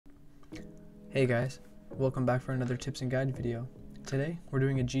Hey guys, welcome back for another tips and guide video. Today we're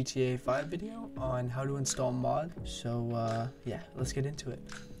doing a GTA 5 video on how to install mods. So yeah, let's get into it.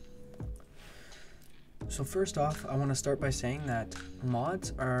 So first off, I want to start by saying that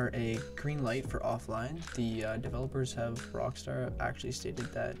mods are a green light for offline. The developers have Rockstar actually stated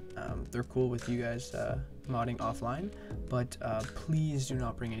that they're cool with you guys modding offline, but please do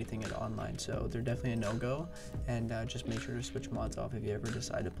not bring anything into online. So they're definitely a no-go, and just make sure to switch mods off if you ever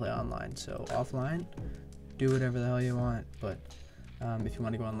decide to play online. So offline, do whatever the hell you want, but if you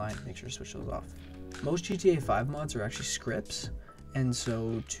want to go online, make sure to switch those off. Most GTA 5 mods are actually scripts. And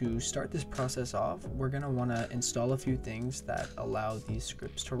so to start this process off, we're going to want to install a few things that allow these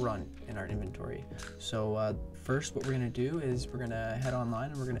scripts to run in our inventory. So first, what we're going to do is we're going to head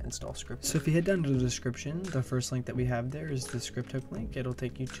online and we're going to install script. So if you head down to the description, the first link that we have there is the script hook link. It'll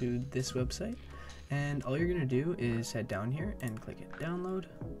take you to this website. And all you're going to do is head down here and click it download.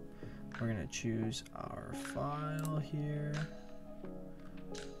 We're going to choose our file here.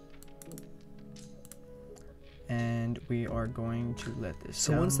 And we are going to let this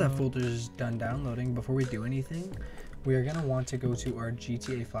download. Once that folder is done downloading, before we do anything, we are going to want to go to our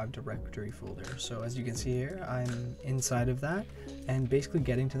GTA 5 directory folder. So as you can see here, I'm inside of that, and basically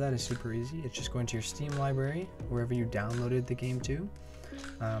getting to that is super easy. It's just going to your Steam library, wherever you downloaded the game to,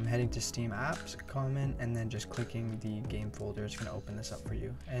 heading to Steam apps, comment, and then just clicking the game folder is going to open this up for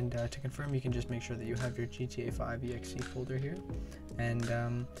you. And to confirm, you can just make sure that you have your GTA 5 exe folder here,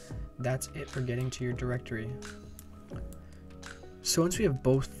 and that's it for getting to your directory. So once we have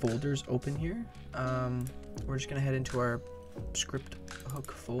both folders open here, we're just going to head into our script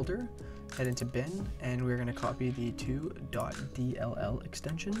hook folder, head into bin, and we're going to copy the two .dll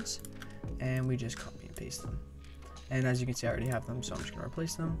extensions, and we just copy and paste them. And as you can see, I already have them, so I'm just going to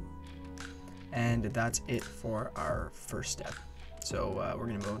replace them. And that's it for our first step. So we're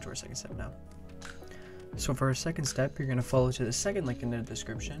going to move on to our second step now. So for our second step, you're going to follow to the second link in the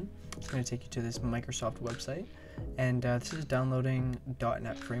description. It's going to take you to this Microsoft website, and this is downloading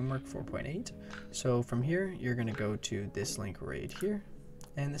 .NET Framework 4.8. So from here, you're going to go to this link right here,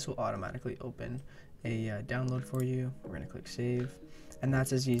 and this will automatically open a download for you. We're going to click save, and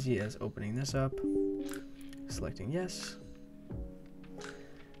that's as easy as opening this up, selecting yes,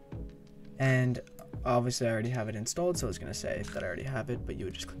 and obviously I already have it installed, so it's going to say that I already have it, but you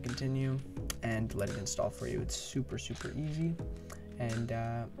would just click continue and let it install for you. It's super easy, and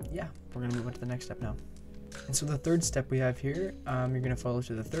yeah, we're going to move on to the next step now. And so the third step we have here, you're going to follow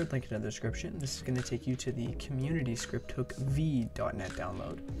to the third link in the description. This is going to take you to the community script hook v.net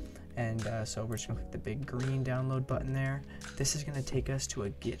download. And so we're just going to click the big green download button there. This is going to take us to a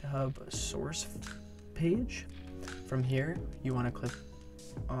GitHub source page. From here, you want to click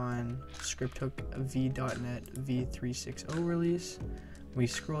on script hook v.net v360 release. We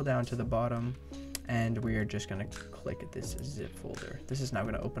scroll down to the bottom, and we are just going to click at this zip folder. This is now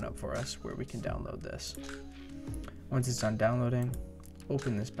going to open up for us where we can download this. Once it's done downloading,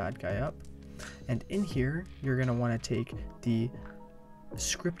 open this bad guy up, and in here you're going to want to take the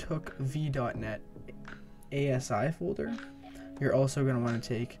script hook v.net ASI folder. You're also going to want to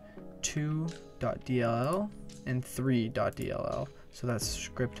take 2.dll and 3.dll. So that's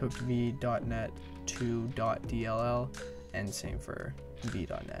script hook v.net 2.dll, and same for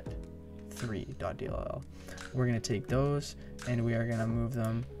v.net 3.dll. We're going to take those and we are going to move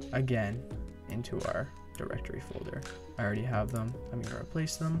them again into our directory folder. I already have them. I'm going to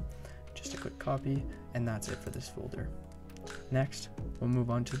replace them. Just a quick copy, and that's it for this folder. Next, we'll move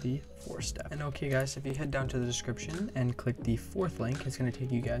on to the fourth step. And okay guys, if you head down to the description and click the fourth link, it's going to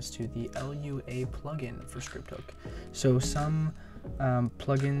take you guys to the LUA plugin for script hook. So some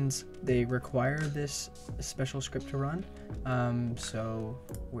plugins, they require this special script to run, so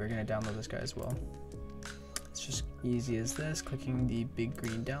we're going to download this guy as well. It's just easy as this, clicking the big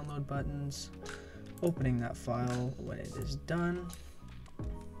green download buttons, opening that file when it is done.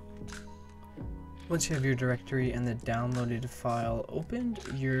 Once you have your directory and the downloaded file opened,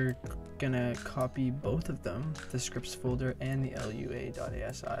 you're gonna copy both of them, the scripts folder and the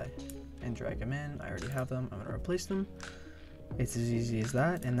lua.asi, and drag them in. I already have them. I'm gonna replace them. It's as easy as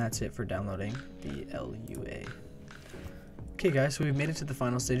that, and that's it for downloading the LUA. Okay guys, so we've made it to the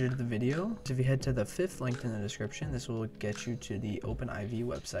final stage of the video. So if you head to the fifth link in the description, this will get you to the OpenIV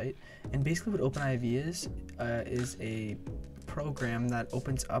website. And basically what OpenIV is a program that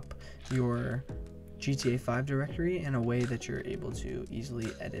opens up your GTA 5 directory in a way that you're able to easily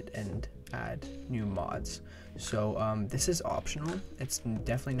edit and add new mods. So this is optional. It's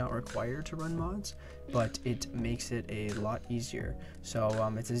definitely not required to run mods, but it makes it a lot easier.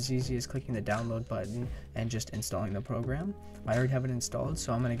 So it's as easy as clicking the download button and just installing the program. I already have it installed,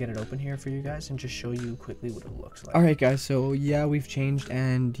 so I'm going to get it open here for you guys and just show you quickly what it looks like. Alright guys, so yeah, we've changed,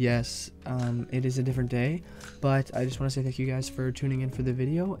 and yes, it is a different day, but I just want to say thank you guys for tuning in for the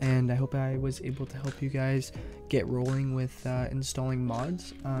video, and I hope I was able to help you guys get rolling with installing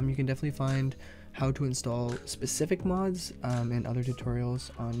mods. You can definitely find how to install specific mods and other tutorials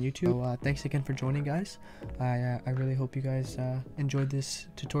on YouTube. So thanks again for joining, guys. I really hope you guys enjoyed this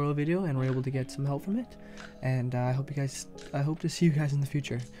tutorial video and were able to get some help from it, and I hope to see you guys in the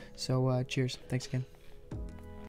future. So cheers, thanks again.